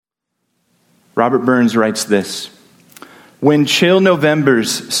Robert Burns writes this: "When chill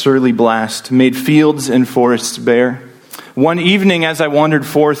November's surly blast made fields and forests bare, one evening as I wandered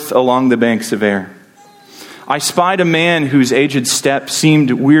forth along the banks of Ayr, I spied a man whose aged step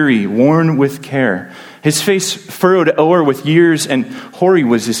seemed weary, worn with care. His face furrowed o'er with years, and hoary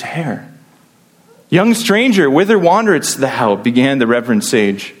was his hair. 'Young stranger, whither wanderest thou?' began the reverend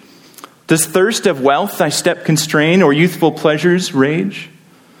sage. 'Does thirst of wealth thy step constrain, or youthful pleasures rage?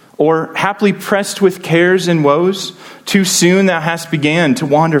 Or, haply pressed with cares and woes, too soon thou hast began to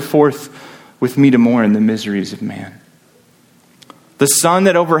wander forth with me to mourn the miseries of man? The sun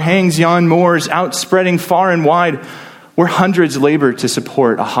that overhangs yon moors, outspreading far and wide, where hundreds labor to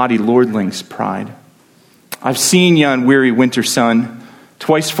support a haughty lordling's pride. I've seen yon weary winter sun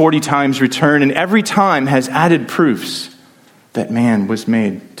twice 40 times return, and every time has added proofs that man was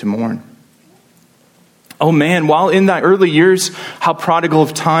made to mourn. O man, while in thy early years, how prodigal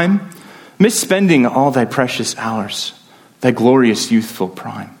of time, misspending all thy precious hours, thy glorious youthful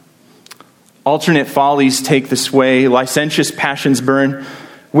prime. Alternate follies take the sway, licentious passions burn,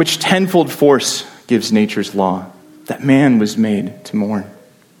 which tenfold force gives nature's law, that man was made to mourn.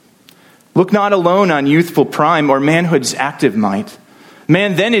 Look not alone on youthful prime or manhood's active might.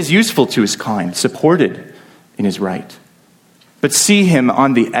 Man then is useful to his kind, supported in his right. But see him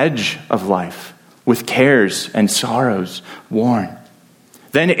on the edge of life, with cares and sorrows worn.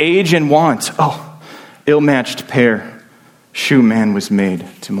 Then age and want, oh, ill-matched pair, shew man was made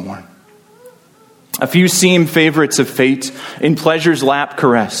to mourn. A few seem favorites of fate, in pleasure's lap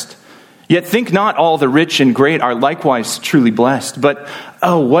caressed. Yet think not all the rich and great are likewise truly blessed. But,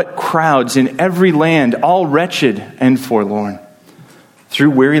 oh, what crowds in every land, all wretched and forlorn.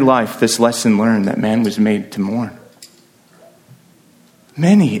 Through weary life this lesson learn, that man was made to mourn.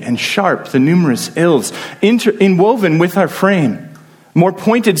 Many and sharp the numerous ills inwoven with our frame. More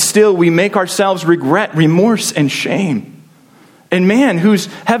pointed still, we make ourselves regret, remorse, and shame. And man, whose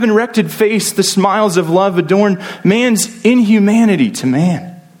heaven-rected face the smiles of love adorn, man's inhumanity to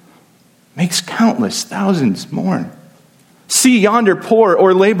man makes countless thousands mourn. See yonder poor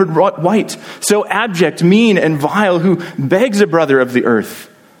or labored wight, so abject, mean, and vile, who begs a brother of the earth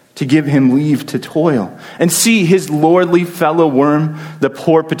to give him leave to toil. And see his lordly fellow worm the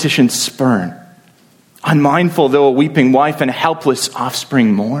poor petition spurn, unmindful though a weeping wife and helpless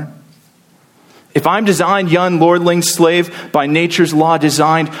offspring mourn. If I'm designed young lordling slave, by nature's law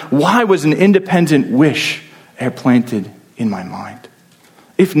designed, why was an independent wish e'er planted in my mind?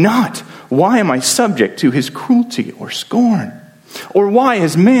 If not, why am I subject to his cruelty or scorn? Or why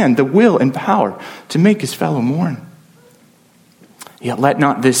has man the will and power to make his fellow mourn? Yet let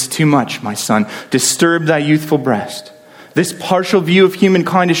not this too much, my son, disturb thy youthful breast. This partial view of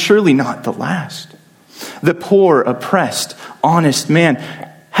humankind is surely not the last. The poor, oppressed, honest man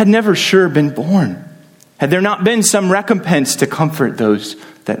had never sure been born, had there not been some recompense to comfort those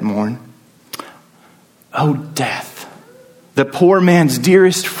that mourn. O death, the poor man's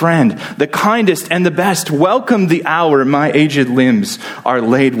dearest friend, the kindest and the best, welcome the hour my aged limbs are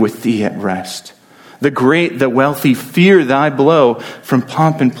laid with thee at rest. The great, the wealthy fear thy blow, from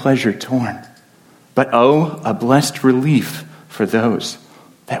pomp and pleasure torn. But oh, a blessed relief for those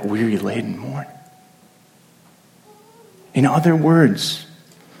that weary laden mourn. In other words,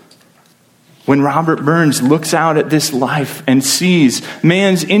 when Robert Burns looks out at this life and sees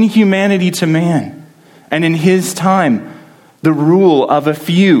man's inhumanity to man, and in his time, the rule of a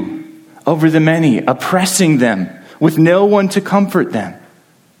few over the many, oppressing them with no one to comfort them,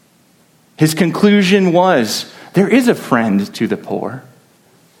 his conclusion was, there is a friend to the poor.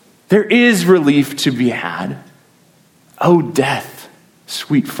 There is relief to be had. O death,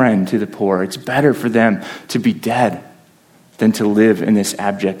 sweet friend to the poor, it's better for them to be dead than to live in this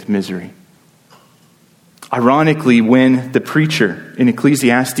abject misery. Ironically, when the preacher in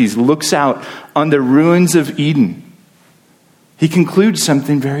Ecclesiastes looks out on the ruins of Eden, he concludes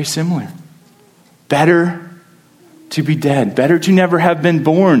something very similar. Better to be dead, better to never have been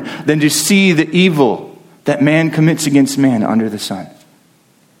born than to see the evil that man commits against man under the sun.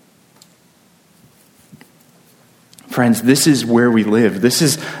 Friends, this is where we live. This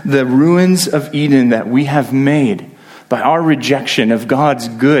is the ruins of Eden that we have made by our rejection of God's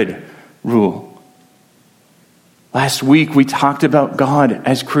good rule. Last week, we talked about God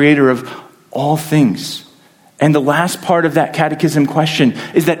as creator of all things. And the last part of that catechism question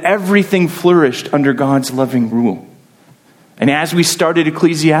is that everything flourished under God's loving rule. And as we started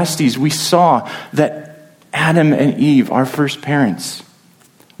Ecclesiastes, we saw that Adam and Eve, our first parents,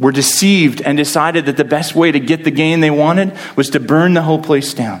 were deceived and decided that the best way to get the gain they wanted was to burn the whole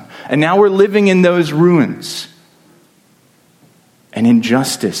place down. And now we're living in those ruins. and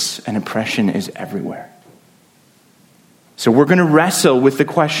injustice and oppression is everywhere. So we're going to wrestle with the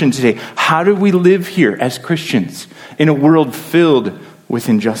question today, how do we live here as Christians in a world filled with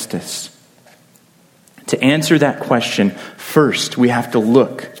injustice? To answer that question, first we have to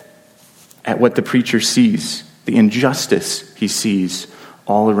look at what the preacher sees, the injustice he sees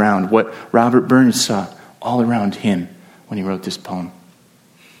all around, what Robert Burns saw all around him when he wrote this poem.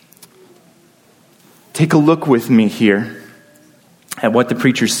 Take a look with me here at what the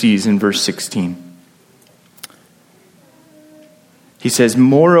preacher sees in verse 16. He says,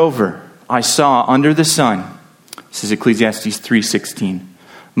 "Moreover, I saw under the sun," this is Ecclesiastes 3:16.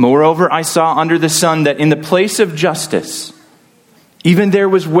 "Moreover, I saw under the sun that in the place of justice, even there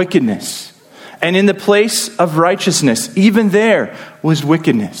was wickedness. And in the place of righteousness, even there was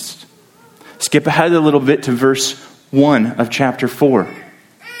wickedness." Skip ahead a little bit to verse 1 of chapter 4.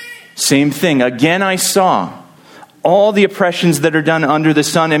 Same thing. "Again I saw all the oppressions that are done under the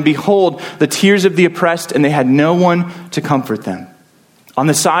sun, and behold, the tears of the oppressed, and they had no one to comfort them. On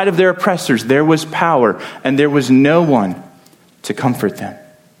the side of their oppressors there was power, and there was no one to comfort them."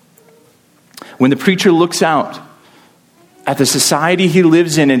 When the preacher looks out at the society he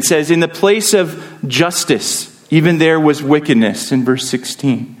lives in and says, in the place of justice, even there was wickedness, in verse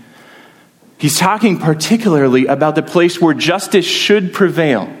 16, he's talking particularly about the place where justice should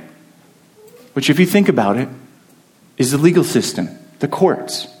prevail, which, if you think about it, is the legal system, the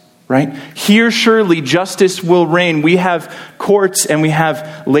courts. Right? Here surely justice will reign. We have courts and we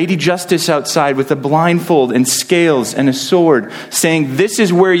have Lady Justice outside with a blindfold and scales and a sword saying, this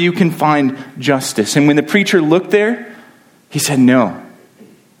is where you can find justice. And when the preacher looked there, he said, no.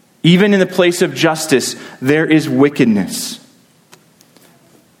 Even in the place of justice, there is wickedness.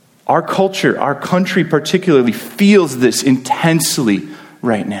 Our culture, our country particularly, feels this intensely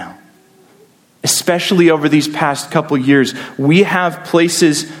right now. Especially over these past couple years, we have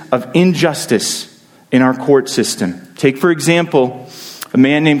places of injustice in our court system. Take, for example, a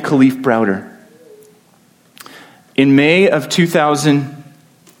man named Kalief Browder. In May of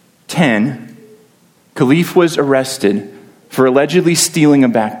 2010, Kalief was arrested for allegedly stealing a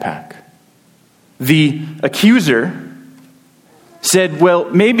backpack. The accuser said,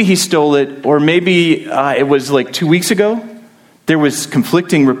 well, maybe he stole it, or maybe it was like 2 weeks ago. There was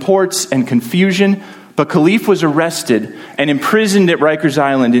conflicting reports and confusion, but Kalief was arrested and imprisoned at Rikers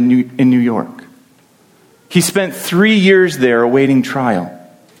Island in New York. He spent 3 years there awaiting trial.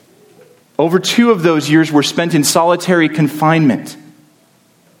 Over 2 of those years were spent in solitary confinement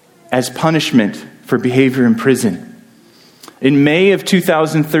as punishment for behavior in prison. In May of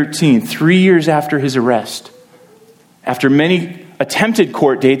 2013, 3 years after his arrest, after many attempted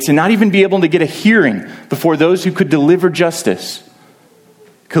court dates and not even be able to get a hearing before those who could deliver justice,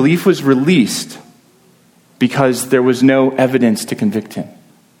 Kalief was released because there was no evidence to convict him.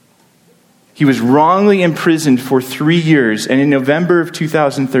 He was wrongly imprisoned for 3 years, and in November of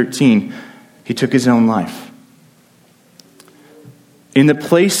 2013, he took his own life. In the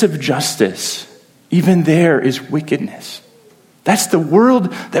place of justice, even there is wickedness. That's the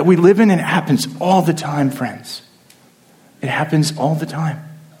world that we live in, and it happens all the time, friends. It happens all the time.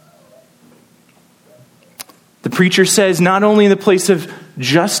 The preacher says not only in the place of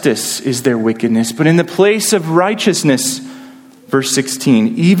justice is there wickedness, but in the place of righteousness, verse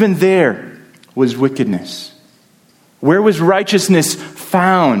 16, even there was wickedness. Where was righteousness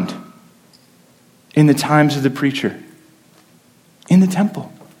found in the times of the preacher? In the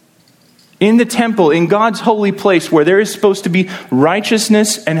temple. In the temple, in God's holy place where there is supposed to be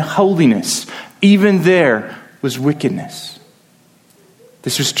righteousness and holiness, even there was wickedness.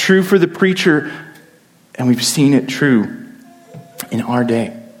 This was true for the preacher, and we've seen it true in our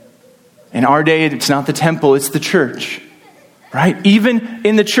day. In our day, it's not the temple, it's the church. Right? Even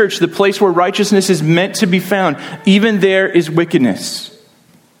in the church, the place where righteousness is meant to be found, even there is wickedness.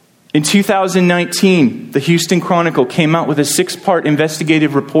 In 2019, the Houston Chronicle came out with a 6-part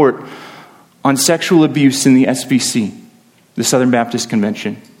investigative report on sexual abuse in the SBC, the Southern Baptist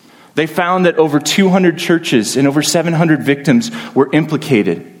Convention. They found that over 200 churches and over 700 victims were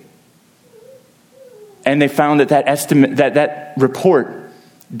implicated. And they found that report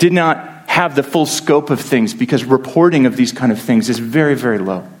did not have the full scope of things because reporting of these kind of things is very, very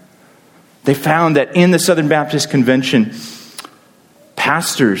low. They found that in the Southern Baptist Convention,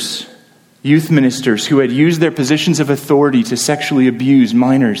 pastors, youth ministers who had used their positions of authority to sexually abuse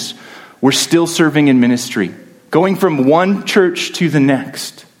minors were still serving in ministry, going from one church to the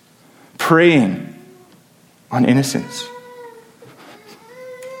next, preying on innocents.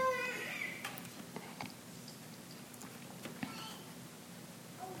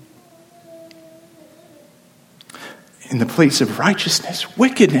 in the place of righteousness,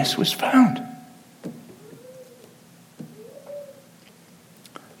 wickedness was found.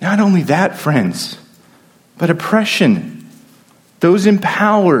 Not only that, friends, but oppression. Those in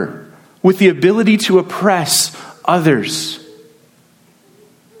power with the ability to oppress others.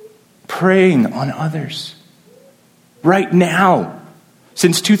 Preying on others. Right now,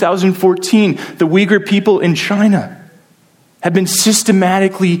 since 2014, the Uyghur people in China have been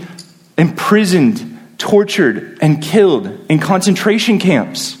systematically imprisoned, tortured, and killed in concentration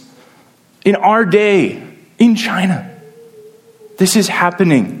camps. In our day, in China. This is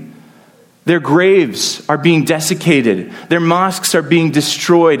happening. Their graves are being desiccated. Their mosques are being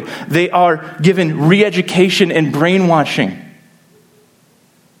destroyed. They are given re-education and brainwashing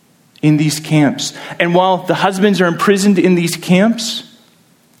in these camps. And while the husbands are imprisoned in these camps,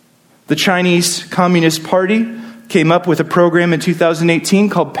 the Chinese Communist Party came up with a program in 2018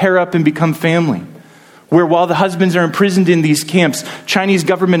 called Pair Up and Become Family, where while the husbands are imprisoned in these camps, Chinese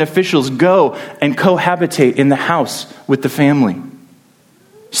government officials go and cohabitate in the house with the family,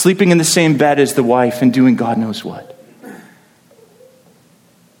 sleeping in the same bed as the wife and doing God knows what.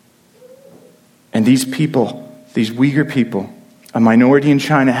 And these people, these Uyghur people, a minority in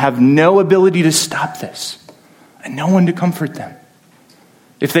China, have no ability to stop this and no one to comfort them.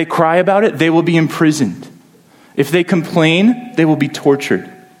 If they cry about it, they will be imprisoned. If they complain, they will be tortured.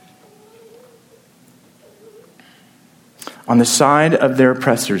 On the side of their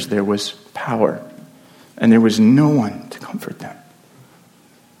oppressors, there was power, and there was no one to comfort them.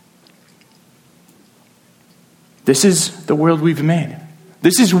 This is the world we've made.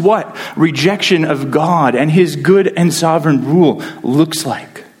 This is what rejection of God and His good and sovereign rule looks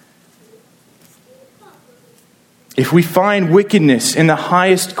like. If we find wickedness in the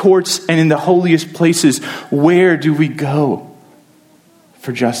highest courts and in the holiest places, where do we go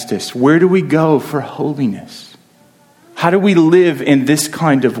for justice? Where do we go for holiness? How do we live in this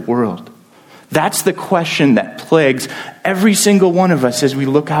kind of world? That's the question that plagues every single one of us as we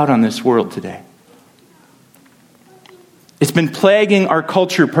look out on this world today. It's been plaguing our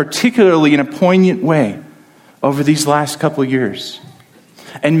culture, particularly in a poignant way, over these last couple of years.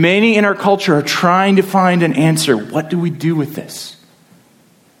 And many in our culture are trying to find an answer. What do we do with this?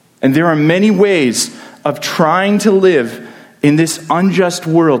 And there are many ways of trying to live in this unjust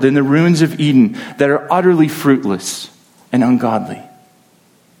world, in the ruins of Eden, that are utterly fruitless and ungodly.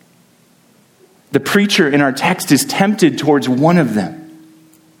 The preacher in our text is tempted towards one of them.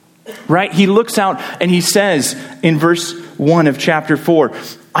 Right? He looks out and he says in verse 1 of chapter 4,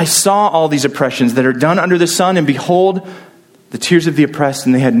 I saw all these oppressions that are done under the sun, and behold, the tears of the oppressed,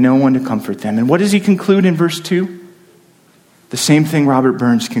 and they had no one to comfort them. And what does he conclude in verse 2? The same thing Robert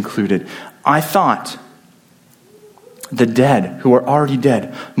Burns concluded. I thought the dead who are already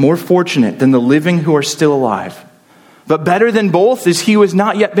dead more fortunate than the living who are still alive. But better than both is he who has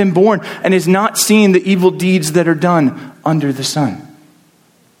not yet been born and has not seen the evil deeds that are done under the sun.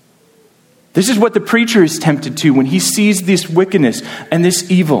 This is what the preacher is tempted to when he sees this wickedness and this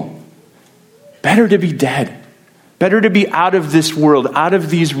evil. Better to be dead. Better to be out of this world, out of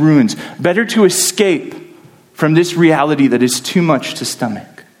these ruins. Better to escape from this reality that is too much to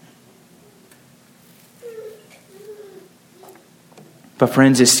stomach. But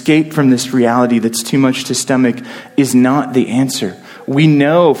friends, escape from this reality that's too much to stomach is not the answer. We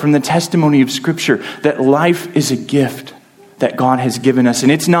know from the testimony of Scripture that life is a gift that God has given us.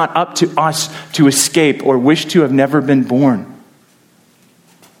 And it's not up to us to escape or wish to have never been born.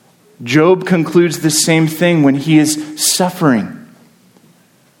 Job concludes the same thing when he is suffering.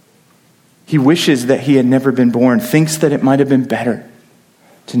 He wishes that he had never been born, thinks that it might have been better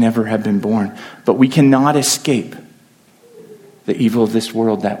to never have been born. But we cannot escape the evil of this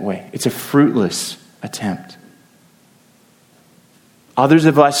world that way. It's a fruitless attempt. Others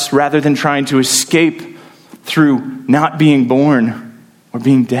of us, rather than trying to escape through not being born or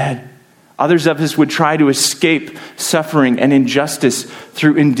being dead, others of us would try to escape suffering and injustice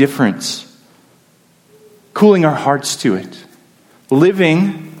through indifference, cooling our hearts to it,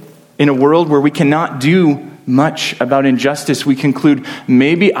 living in a world where we cannot do much about injustice. We conclude,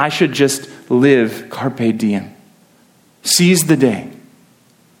 maybe I should just live carpe diem, seize the day,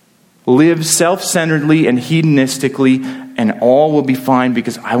 live self-centeredly and hedonistically, and all will be fine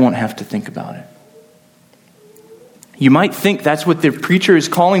because I won't have to think about it. You might think that's what the preacher is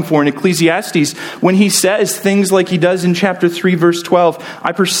calling for in Ecclesiastes when he says things like he does in chapter 3, verse 12.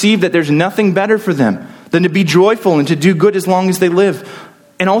 I perceive that there's nothing better for them than to be joyful and to do good as long as they live.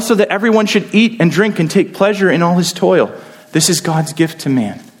 And also that everyone should eat and drink and take pleasure in all his toil. This is God's gift to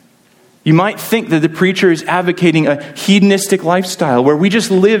man. You might think that the preacher is advocating a hedonistic lifestyle where we just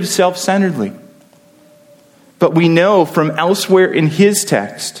live self-centeredly. But we know from elsewhere in his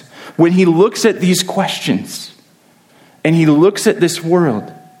text, when he looks at these questions and he looks at this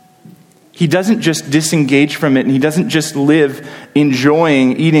world, he doesn't just disengage from it and he doesn't just live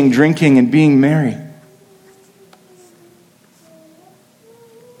enjoying eating, drinking, and being merry.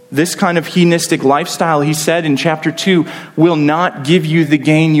 This kind of hedonistic lifestyle, he said in chapter 2, will not give you the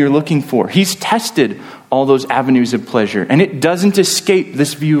gain you're looking for. He's tested all those avenues of pleasure, and it doesn't escape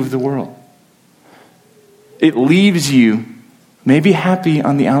this view of the world. It leaves you maybe happy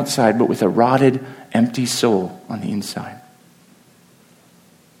on the outside, but with a rotted, empty soul on the inside.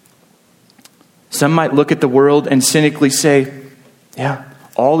 Some might look at the world and cynically say, yeah,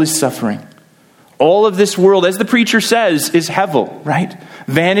 all is suffering. All of this world, as the preacher says, is hevel, right?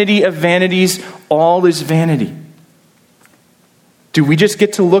 Vanity of vanities, all is vanity. Do we just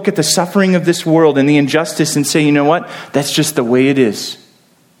get to look at the suffering of this world and the injustice and say, you know what? That's just the way it is.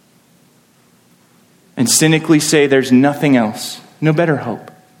 And cynically say there's nothing else, no better hope.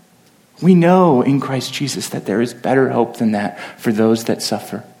 We know in Christ Jesus that there is better hope than that for those that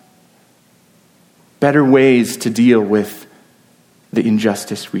suffer. Better ways to deal with the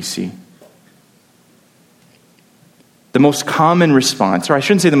injustice we see. The most common response, or I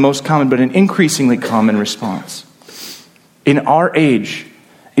shouldn't say the most common, but an increasingly common response in our age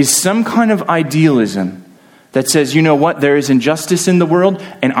is some kind of idealism that says, you know what, there is injustice in the world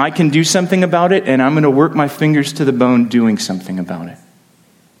and I can do something about it and I'm going to work my fingers to the bone doing something about it.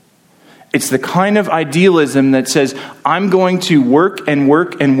 It's the kind of idealism that says, I'm going to work and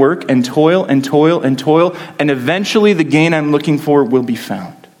work and work and toil and toil and toil, and eventually the gain I'm looking for will be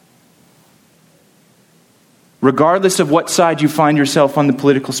found. Regardless of what side you find yourself on the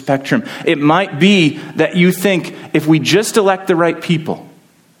political spectrum, it might be that you think if we just elect the right people,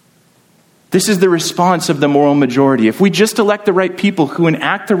 this is the response of the moral majority. If we just elect the right people who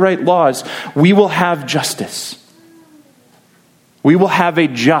enact the right laws, we will have justice. We will have a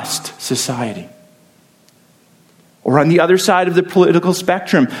just society. Or on the other side of the political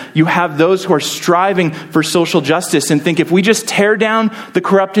spectrum, you have those who are striving for social justice and think if we just tear down the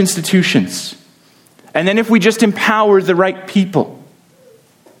corrupt institutions, and then if we just empower the right people,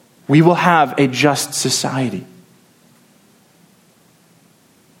 we will have a just society.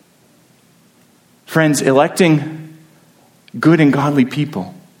 Friends, electing good and godly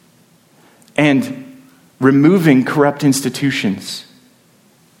people and removing corrupt institutions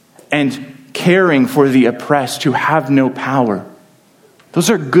and caring for the oppressed who have no power, those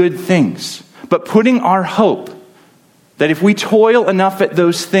are good things. But putting our hope that if we toil enough at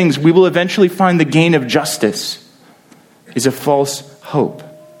those things, we will eventually find the gain of justice is a false hope.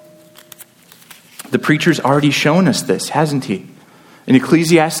 The preacher's already shown us this, hasn't he? In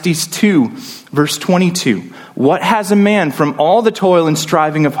Ecclesiastes 2, verse 22, what has a man from all the toil and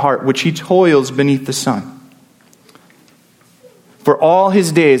striving of heart which he toils beneath the sun? For all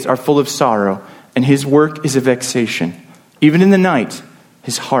his days are full of sorrow, and his work is a vexation. Even in the night,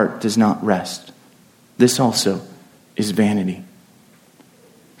 his heart does not rest. This also is vanity.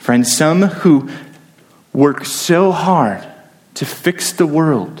 Friends, some who work so hard to fix the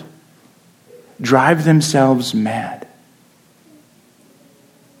world drive themselves mad.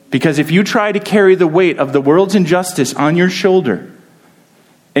 Because if you try to carry the weight of the world's injustice on your shoulder,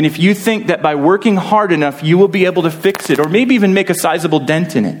 and if you think that by working hard enough you will be able to fix it, or maybe even make a sizable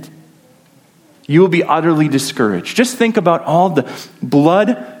dent in it, you will be utterly discouraged. Just think about all the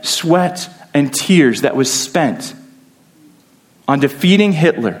blood, sweat, and tears that was spent on defeating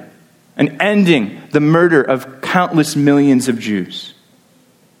Hitler and ending the murder of countless millions of Jews.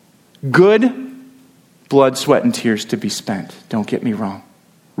 Good blood, sweat, and tears to be spent. Don't get me wrong.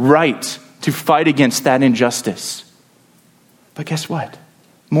 Right to fight against that injustice. But guess what?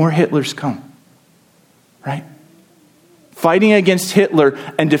 More Hitlers come. Right? Fighting against Hitler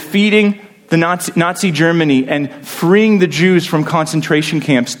and defeating the Nazi Germany and freeing the Jews from concentration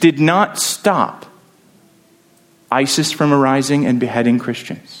camps did not stop ISIS from arising and beheading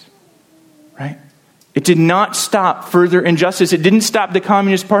Christians. Right? It did not stop further injustice. It didn't stop the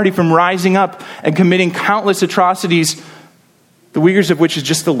Communist Party from rising up and committing countless atrocities, the Uyghurs of which is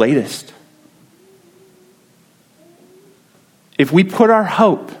just the latest. If we put our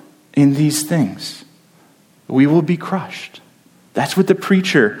hope in these things, we will be crushed. That's what the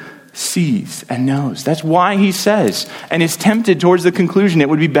preacher sees and knows. That's why he says and is tempted towards the conclusion it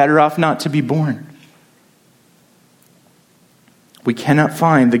would be better off not to be born. We cannot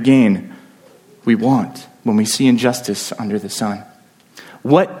find the gain we want when we see injustice under the sun.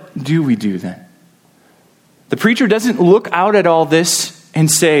 What do we do then? The preacher doesn't look out at all this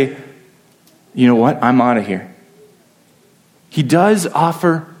and say, you know what, I'm out of here. He does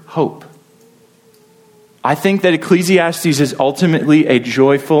offer hope. I think that Ecclesiastes is ultimately a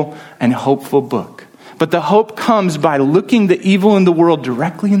joyful and hopeful book. But the hope comes by looking the evil in the world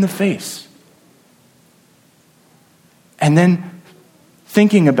directly in the face. And then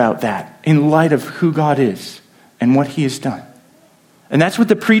thinking about that in light of who God is and what he has done. And that's what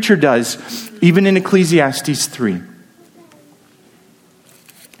the preacher does, even in Ecclesiastes 3.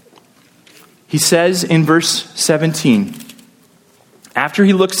 He says in verse 17, after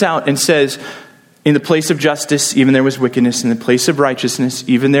he looks out and says, in the place of justice, even there was wickedness. In the place of righteousness,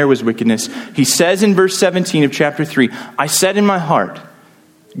 even there was wickedness. He says in verse 17 of chapter 3, I said in my heart,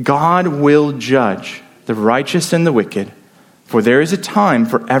 God will judge the righteous and the wicked, for there is a time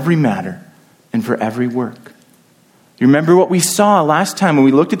for every matter and for every work. You remember what we saw last time when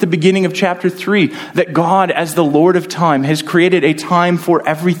we looked at the beginning of chapter 3, that God, as the Lord of time, has created a time for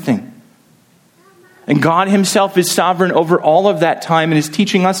everything. And God himself is sovereign over all of that time and is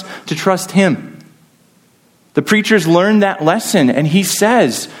teaching us to trust him. The preachers learned that lesson, and he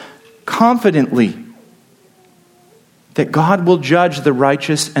says confidently that God will judge the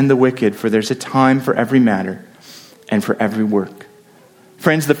righteous and the wicked, for there's a time for every matter and for every work.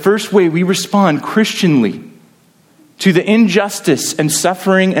 Friends, the first way we respond Christianly to the injustice and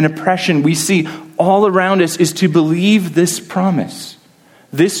suffering and oppression we see all around us is to believe this promise,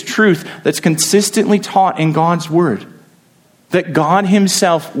 this truth that's consistently taught in God's word, that God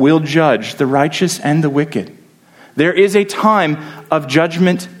himself will judge the righteous and the wicked. There is a time of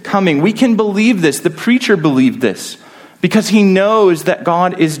judgment coming. We can believe this. The preacher believed this because he knows that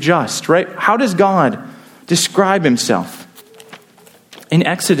God is just, right? How does God describe himself? In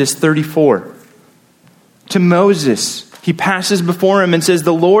Exodus 34, to Moses, he passes before him and says,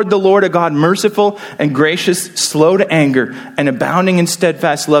 the Lord, a God merciful and gracious, slow to anger, and abounding in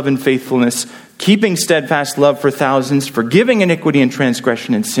steadfast love and faithfulness, keeping steadfast love for thousands, forgiving iniquity and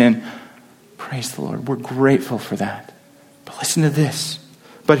transgression and sin. Praise the Lord. We're grateful for that. But listen to this.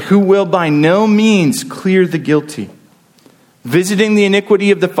 But who will by no means clear the guilty, visiting the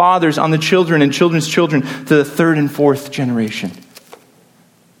iniquity of the fathers on the children and children's children to the third and fourth generation.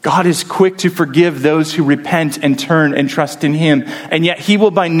 God is quick to forgive those who repent and turn and trust in him, and yet he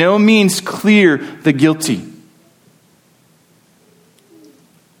will by no means clear the guilty.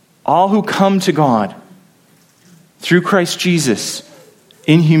 All who come to God through Christ Jesus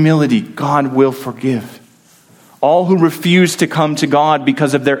in humility, God will forgive. All who refuse to come to God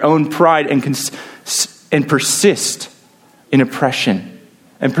because of their own pride and persist in oppression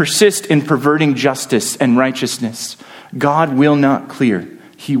and persist in perverting justice and righteousness, God will not clear.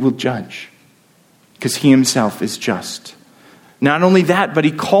 He will judge because he himself is just. Not only that, but he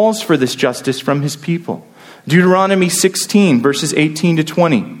calls for this justice from his people. Deuteronomy 16, verses 18 to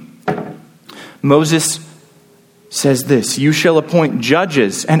 20. Moses says this, you shall appoint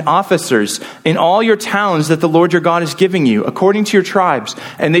judges and officers in all your towns that the Lord your God is giving you, according to your tribes,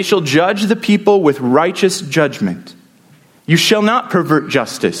 and they shall judge the people with righteous judgment. You shall not pervert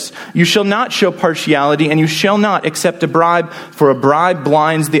justice. You shall not show partiality, and you shall not accept a bribe, for a bribe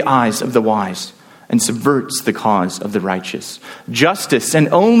blinds the eyes of the wise and subverts the cause of the righteous. Justice and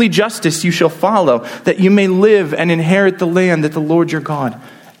only justice you shall follow, that you may live and inherit the land that the Lord your God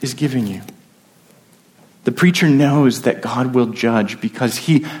is giving you. The preacher knows that God will judge because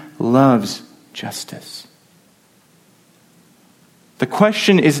he loves justice. The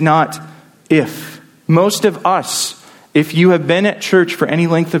question is not if. Most of us, if you have been at church for any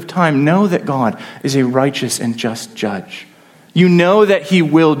length of time, know that God is a righteous and just judge. You know that he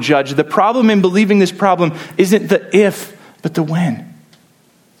will judge. The problem in believing this problem isn't the if, but the when.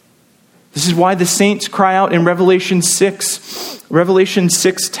 This is why the saints cry out in Revelation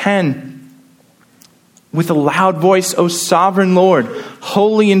 6:10. With a loud voice, O sovereign Lord,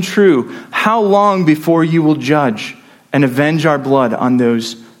 holy and true, how long before you will judge and avenge our blood on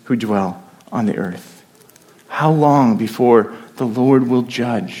those who dwell on the earth? How long before the Lord will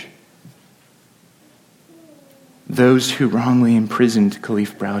judge those who wrongly imprisoned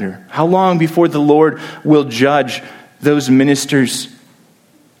Khalif Browder? How long before the Lord will judge those ministers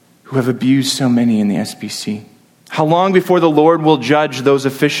who have abused so many in the SBC? How long before the Lord will judge those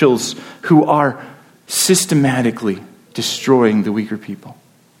officials who are systematically destroying the weaker people?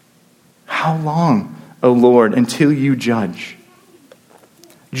 How long, O Lord, until you judge?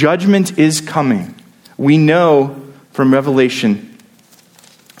 Judgment is coming. We know from Revelation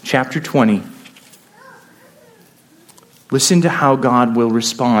chapter 20. Listen to how God will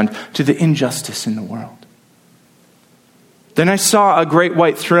respond to the injustice in the world. Then I saw a great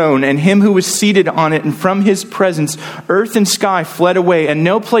white throne, and him who was seated on it, and from his presence earth and sky fled away, and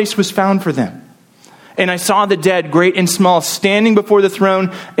no place was found for them. And I saw the dead, great and small, standing before the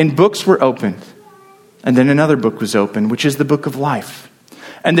throne, and books were opened. And then another book was opened, which is the book of life.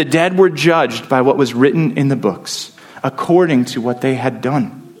 And the dead were judged by what was written in the books, according to what they had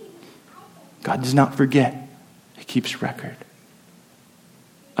done. God does not forget. He keeps record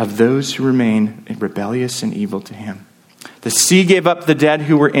of those who remain rebellious and evil to him. The sea gave up the dead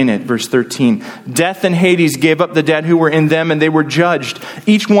who were in it. Verse 13. Death and Hades gave up the dead who were in them, and they were judged,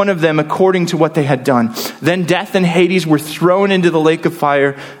 each one of them according to what they had done. Then death and Hades were thrown into the lake of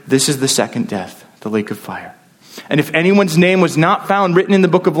fire. This is the second death, the lake of fire. And if anyone's name was not found written in the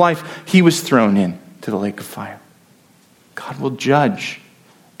book of life, he was thrown into the lake of fire. God will judge,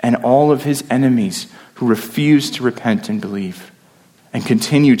 and all of his enemies who refuse to repent and believe and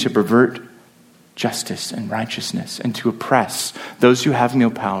continue to pervert justice and righteousness and to oppress those who have no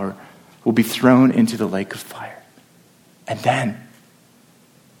power will be thrown into the lake of fire. And then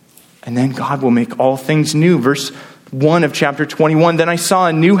God will make all things new. Verse 1 of chapter 21, then I saw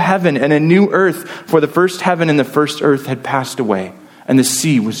a new heaven and a new earth, for the first heaven and the first earth had passed away, and the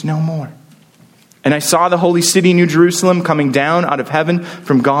sea was no more. And I saw the holy city, New Jerusalem, coming down out of heaven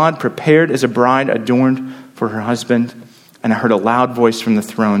from God, prepared as a bride adorned for her husband. And I heard a loud voice from the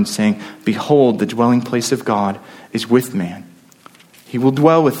throne saying, behold, the dwelling place of God is with man. He will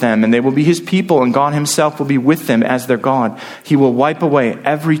dwell with them, and they will be his people, and God himself will be with them as their God. He will wipe away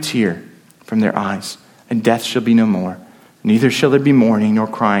every tear from their eyes, and death shall be no more. Neither shall there be mourning, nor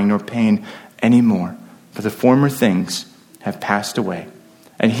crying, nor pain any more, for the former things have passed away.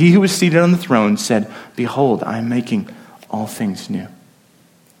 And he who was seated on the throne said, behold, I am making all things new.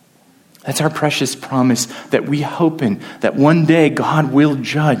 That's our precious promise that we hope in, that one day God will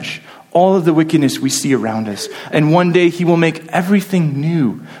judge all of the wickedness we see around us. And one day he will make everything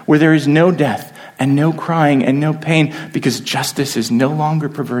new, where there is no death and no crying and no pain, because justice is no longer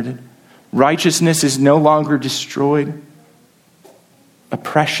perverted. Righteousness is no longer destroyed.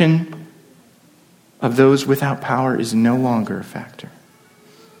 Oppression of those without power is no longer a factor.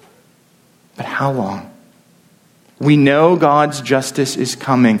 But how long? We know God's justice is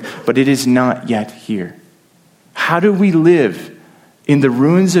coming, but it is not yet here. How do we live in the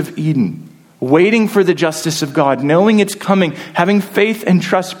ruins of Eden, waiting for the justice of God, knowing it's coming, having faith and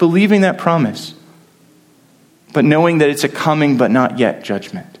trust, believing that promise, but knowing that it's a coming but not yet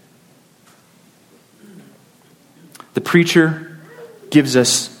judgment? The preacher gives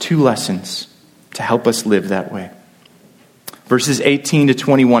us two lessons to help us live that way. Verses 18 to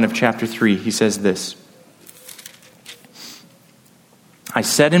 21 of chapter 3, he says this. I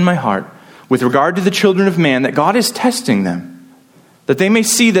said in my heart, with regard to the children of man, that God is testing them, that they may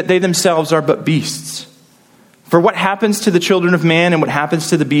see that they themselves are but beasts. For what happens to the children of man and what happens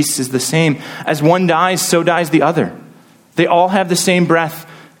to the beasts is the same. As one dies, so dies the other. They all have the same breath,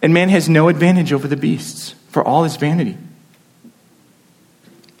 and man has no advantage over the beasts, for all is vanity.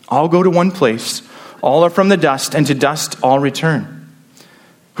 All go to one place, all are from the dust, and to dust all return.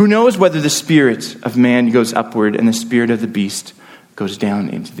 Who knows whether the spirit of man goes upward and the spirit of the beast goes down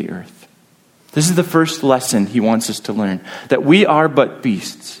into the earth? This is the first lesson he wants us to learn, that we are but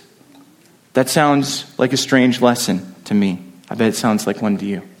beasts. That sounds like a strange lesson to me. I bet it sounds like one to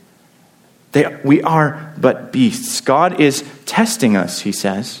you. We are but beasts. God is testing us, he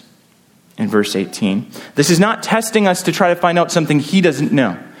says in verse 18. This is not testing us to try to find out something he doesn't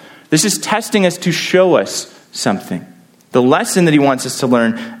know. This is testing us to show us something. The lesson that he wants us to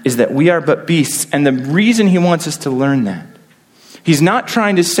learn is that we are but beasts. And the reason he wants us to learn that, he's not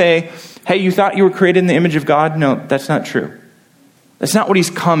trying to say, hey, you thought you were created in the image of God? No, that's not true. That's not what he's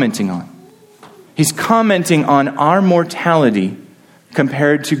commenting on. He's commenting on our mortality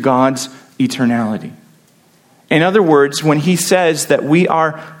compared to God's eternality. In other words, when he says that we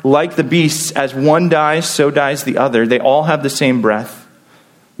are like the beasts, as one dies, so dies the other. They all have the same breath.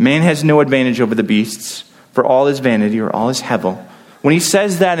 Man has no advantage over the beasts, for all is vanity or all is hevel. When he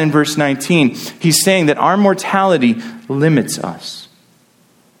says that in verse 19, he's saying that our mortality limits us.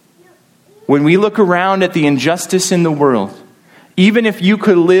 When we look around at the injustice in the world, even if you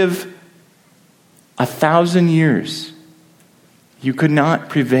could live 1,000 years, you could not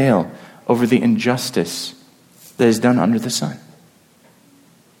prevail over the injustice that is done under the sun.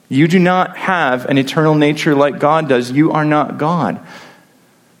 You do not have an eternal nature like God does. You are not God.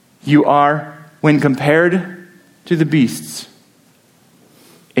 You are, when compared to the beasts,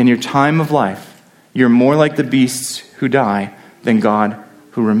 in your time of life, you're more like the beasts who die than God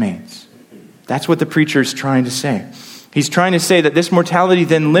who remains. That's what the preacher is trying to say. He's trying to say that this mortality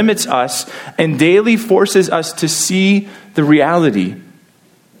then limits us and daily forces us to see the reality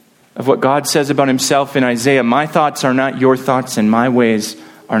of what God says about himself in Isaiah. My thoughts are not your thoughts, and my ways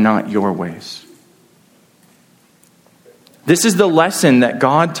are not your ways. This is the lesson that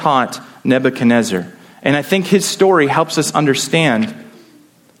God taught Nebuchadnezzar And I think his story helps us understand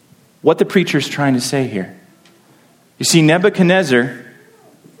what the preacher's trying to say here. You see, Nebuchadnezzar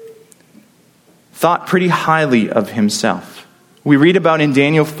thought pretty highly of himself. We read about in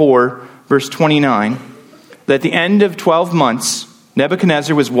Daniel 4, verse 29, that at the end of 12 months,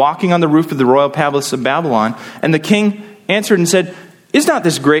 Nebuchadnezzar was walking on the roof of the royal palace of Babylon, and the king answered and said, "Is not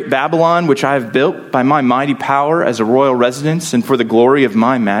this great Babylon, which I have built by my mighty power as a royal residence and for the glory of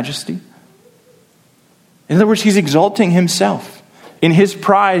my majesty?" In other words, he's exalting himself. In his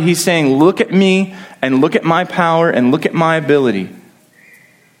pride, he's saying, look at me and look at my power and look at my ability.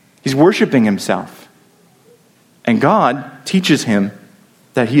 He's worshiping himself. And God teaches him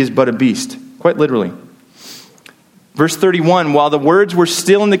that he is but a beast, quite literally. Verse 31, while the words were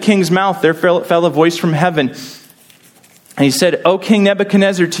still in the king's mouth, there fell a voice from heaven. And he said, "O King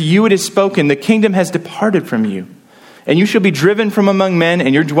Nebuchadnezzar, to you it is spoken, the kingdom has departed from you. And you shall be driven from among men,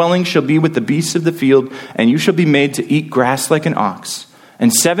 and your dwelling shall be with the beasts of the field, and you shall be made to eat grass like an ox.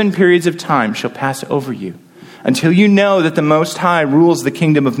 And 7 periods of time shall pass over you, until you know that the Most High rules the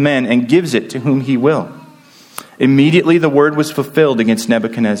kingdom of men and gives it to whom he will." Immediately the word was fulfilled against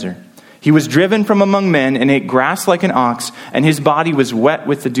Nebuchadnezzar. He was driven from among men and ate grass like an ox, and his body was wet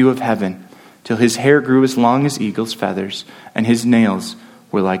with the dew of heaven, till his hair grew as long as eagle's feathers, and his nails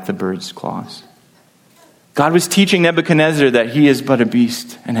were like the bird's claws. God was teaching Nebuchadnezzar that he is but a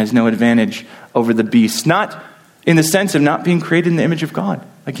beast and has no advantage over the beasts. Not in the sense of not being created in the image of God,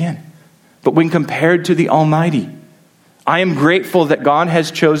 again, but when compared to the Almighty. I am grateful that God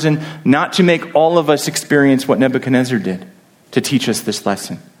has chosen not to make all of us experience what Nebuchadnezzar did to teach us this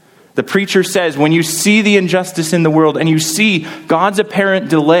lesson. The preacher says, when you see the injustice in the world and you see God's apparent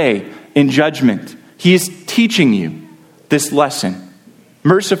delay in judgment, he is teaching you this lesson.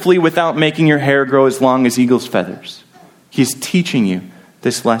 Mercifully, without making your hair grow as long as eagle's feathers. He is teaching you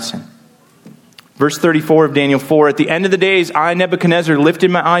this lesson. Verse 34 of Daniel 4, at the end of the days, I, Nebuchadnezzar, lifted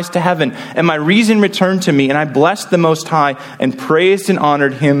my eyes to heaven, and my reason returned to me, and I blessed the Most High, and praised and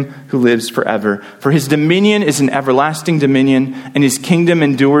honored him who lives forever. For his dominion is an everlasting dominion, and his kingdom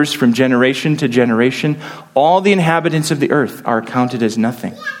endures from generation to generation. All the inhabitants of the earth are accounted as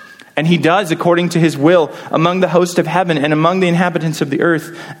nothing. And he does according to his will among the host of heaven and among the inhabitants of the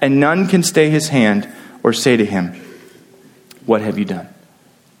earth, and none can stay his hand or say to him, "What have you done?"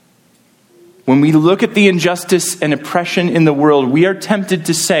 When we look at the injustice and oppression in the world, we are tempted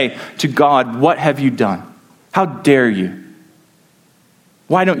to say to God, "What have you done? How dare you?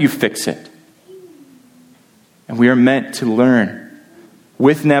 Why don't you fix it?" And we are meant to learn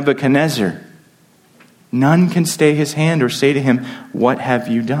with Nebuchadnezzar. None can stay his hand or say to him, "What have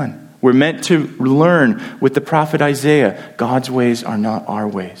you done?" We're meant to learn with the prophet Isaiah, God's ways are not our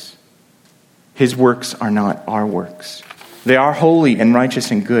ways. His works are not our works. They are holy and righteous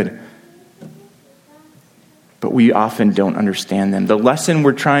and good, but we often don't understand them. The lesson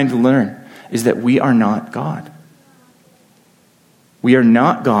we're trying to learn is that we are not God. We are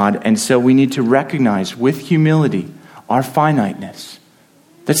not God, and so we need to recognize with humility our finiteness.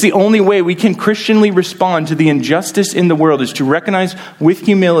 That's the only way we can Christianly respond to the injustice in the world, is to recognize with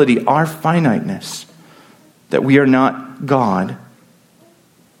humility our finiteness, that we are not God,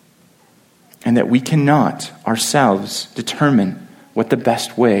 and that we cannot ourselves determine what the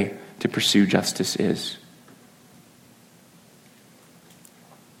best way to pursue justice is.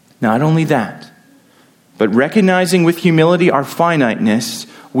 Not only that, but recognizing with humility our finiteness,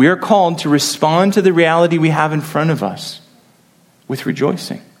 we are called to respond to the reality we have in front of us with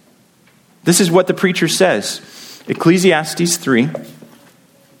rejoicing. This is what the preacher says. Ecclesiastes 3,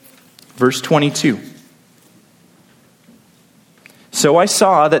 verse 22. So I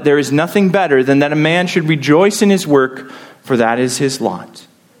saw that there is nothing better than that a man should rejoice in his work, for that is his lot.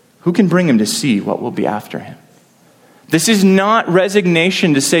 Who can bring him to see what will be after him? This is not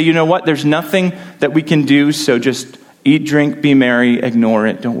resignation to say, you know what, there's nothing that we can do, so just eat, drink, be merry, ignore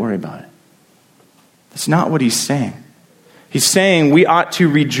it, don't worry about it. That's not what he's saying. He's saying we ought to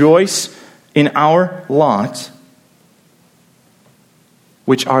rejoice in our lot,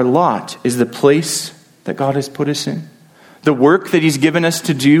 which our lot is the place that God has put us in. The work that he's given us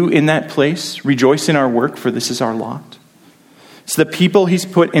to do in that place, rejoice in our work, for this is our lot. It's the people he's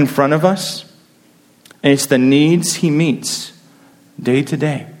put in front of us, and it's the needs he meets day to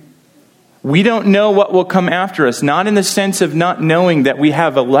day. We don't know what will come after us, not in the sense of not knowing that we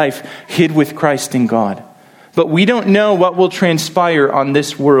have a life hid with Christ in God. But we don't know what will transpire on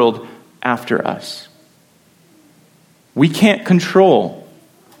this world after us. We can't control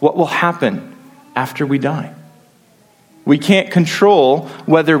what will happen after we die. We can't control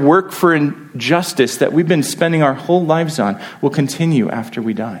whether work for injustice that we've been spending our whole lives on will continue after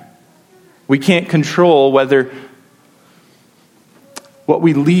we die. We can't control whether what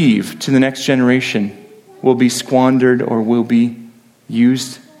we leave to the next generation will be squandered or will be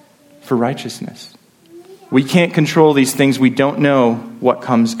used for righteousness. We can't control these things. We don't know what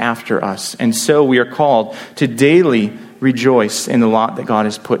comes after us. And so we are called to daily rejoice in the lot that God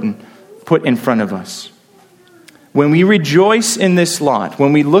has put in front of us. When we rejoice in this lot,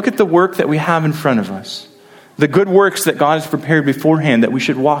 when we look at the work that we have in front of us, the good works that God has prepared beforehand, that we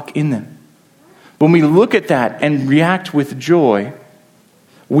should walk in them. When we look at that and react with joy,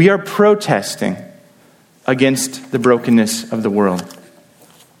 we are protesting against the brokenness of the world.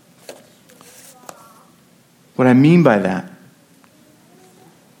 What I mean by that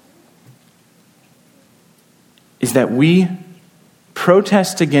is that we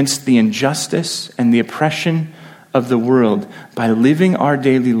protest against the injustice and the oppression of the world by living our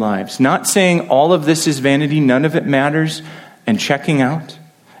daily lives. Not saying all of this is vanity, none of it matters, and checking out,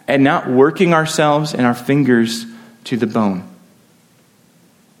 and not working ourselves and our fingers to the bone.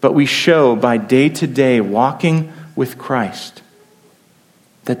 But we show by day to day walking with Christ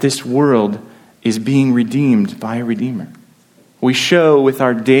that this world is being redeemed by a Redeemer. We show with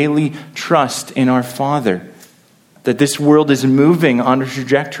our daily trust in our Father that this world is moving on a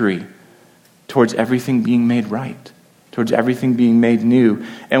trajectory towards everything being made right, towards everything being made new.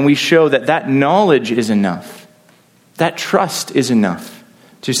 And we show that that knowledge is enough, that trust is enough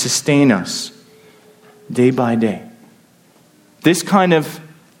to sustain us day by day. This kind of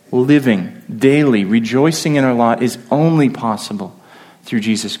living daily, rejoicing in our lot, is only possible through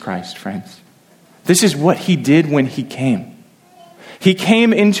Jesus Christ, friends. This is what he did when he came. He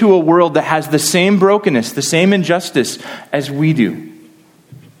came into a world that has the same brokenness, the same injustice as we do.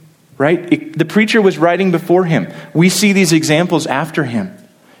 Right? The preacher was writing before him. We see these examples after him.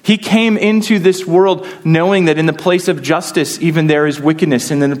 He came into this world knowing that in the place of justice, even there is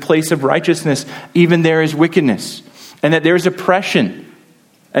wickedness. And in the place of righteousness, even there is wickedness. And that there is oppression.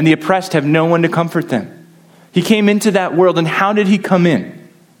 And the oppressed have no one to comfort them. He came into that world. And how did he come in?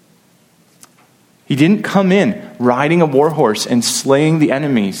 He didn't come in riding a war horse and slaying the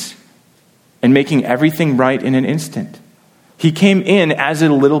enemies and making everything right in an instant. He came in as a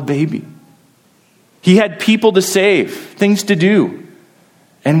little baby. He had people to save, things to do.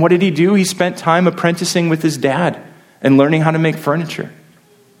 And what did he do? He spent time apprenticing with his dad and learning how to make furniture.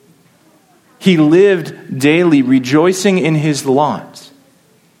 He lived daily rejoicing in his lot.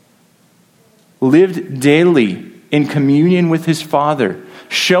 Lived daily in communion with his Father,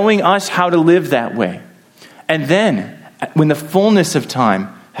 showing us how to live that way. And then, when the fullness of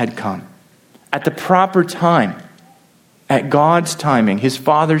time had come, at the proper time, at God's timing, his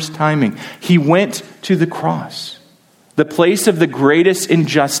Father's timing, he went to the cross, the place of the greatest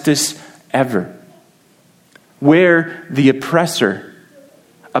injustice ever, where the oppressor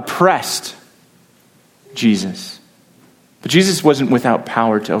oppressed Jesus. But Jesus wasn't without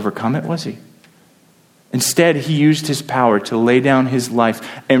power to overcome it, was he? Instead, he used his power to lay down his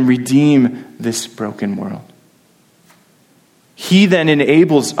life and redeem this broken world. He then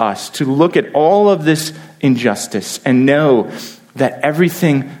enables us to look at all of this injustice and know that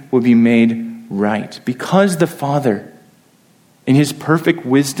everything will be made right. Because the Father, in his perfect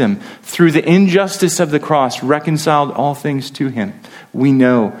wisdom, through the injustice of the cross, reconciled all things to him, we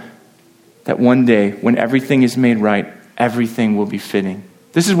know that one day, when everything is made right, everything will be fitting.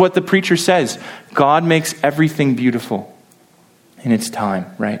 This is what the preacher says. God makes everything beautiful in its time,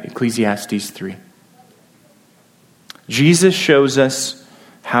 right? Ecclesiastes 3. Jesus shows us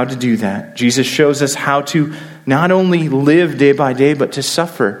how to do that. Jesus shows us how to not only live day by day, but to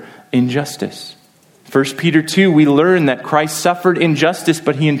suffer injustice. 1 Peter 2, we learn that Christ suffered injustice,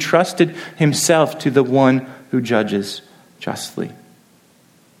 but he entrusted himself to the one who judges justly.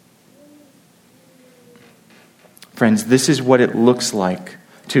 Friends, this is what it looks like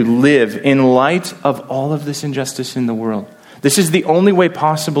to live in light of all of this injustice in the world. This is the only way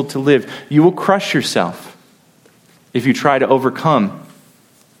possible to live. You will crush yourself if you try to overcome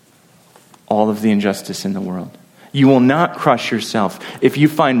all of the injustice in the world. You will not crush yourself if you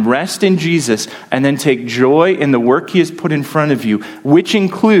find rest in Jesus and then take joy in the work he has put in front of you, which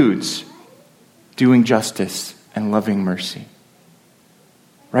includes doing justice and loving mercy.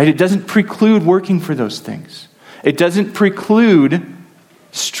 Right? It doesn't preclude working for those things. It doesn't preclude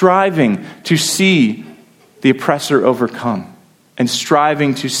striving to see the oppressor overcome and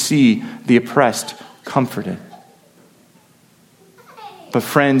striving to see the oppressed comforted. But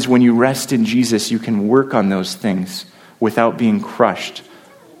friends, when you rest in Jesus, you can work on those things without being crushed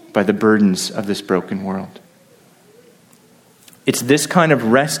by the burdens of this broken world. It's this kind of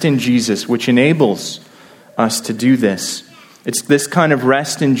rest in Jesus which enables us to do this. It's this kind of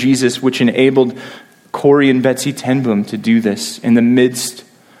rest in Jesus which enabled Corrie and Betsy ten Boom to do this in the midst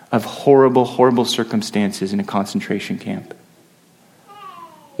of horrible, horrible circumstances in a concentration camp.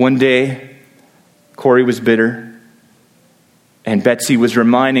 One day, Corrie was bitter, and Betsy was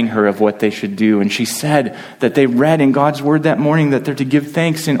reminding her of what they should do. And she said that they read in God's word that morning that they're to give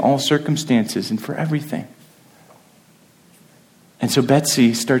thanks in all circumstances and for everything. And so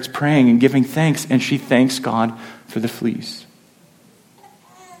Betsy starts praying and giving thanks, and she thanks God for the fleas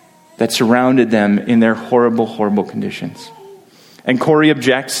that surrounded them in their horrible, horrible conditions. And Corrie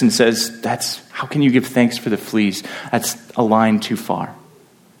objects and says, how can you give thanks for the fleas? That's a line too far.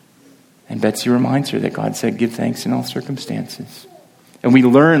 And Betsy reminds her that God said, give thanks in all circumstances. And we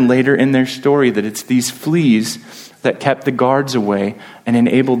learn later in their story that it's these fleas that kept the guards away and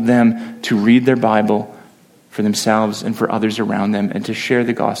enabled them to read their Bible for themselves and for others around them and to share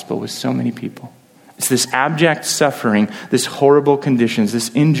the gospel with so many people. It's this abject suffering, this horrible conditions, this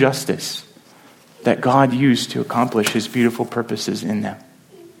injustice that God used to accomplish his beautiful purposes in them.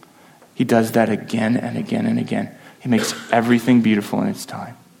 He does that again and again and again. He makes everything beautiful in its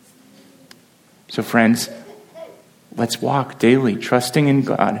time. So friends, let's walk daily, trusting in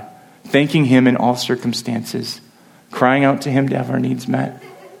God, thanking him in all circumstances, crying out to him to have our needs met,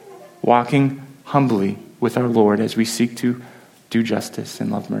 walking humbly with our Lord as we seek to do justice and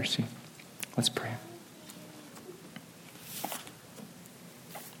love mercy. Let's pray.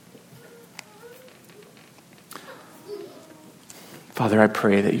 Father, I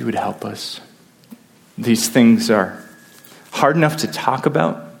pray that you would help us. These things are hard enough to talk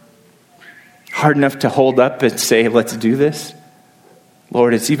about, hard enough to hold up and say, let's do this.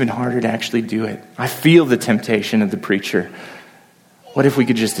 Lord, it's even harder to actually do it. I feel the temptation of the preacher. What if we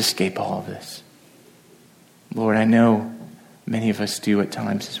could just escape all of this? Lord, I know many of us do at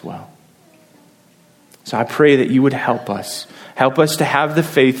times as well. So I pray that you would help us. Help us to have the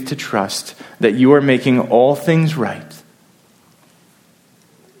faith to trust that you are making all things right.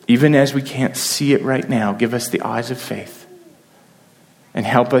 Even as we can't see it right now, give us the eyes of faith. And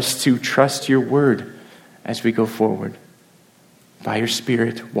help us to trust your word as we go forward. By your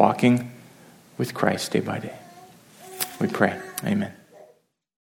Spirit, walking with Christ day by day. We pray. Amen.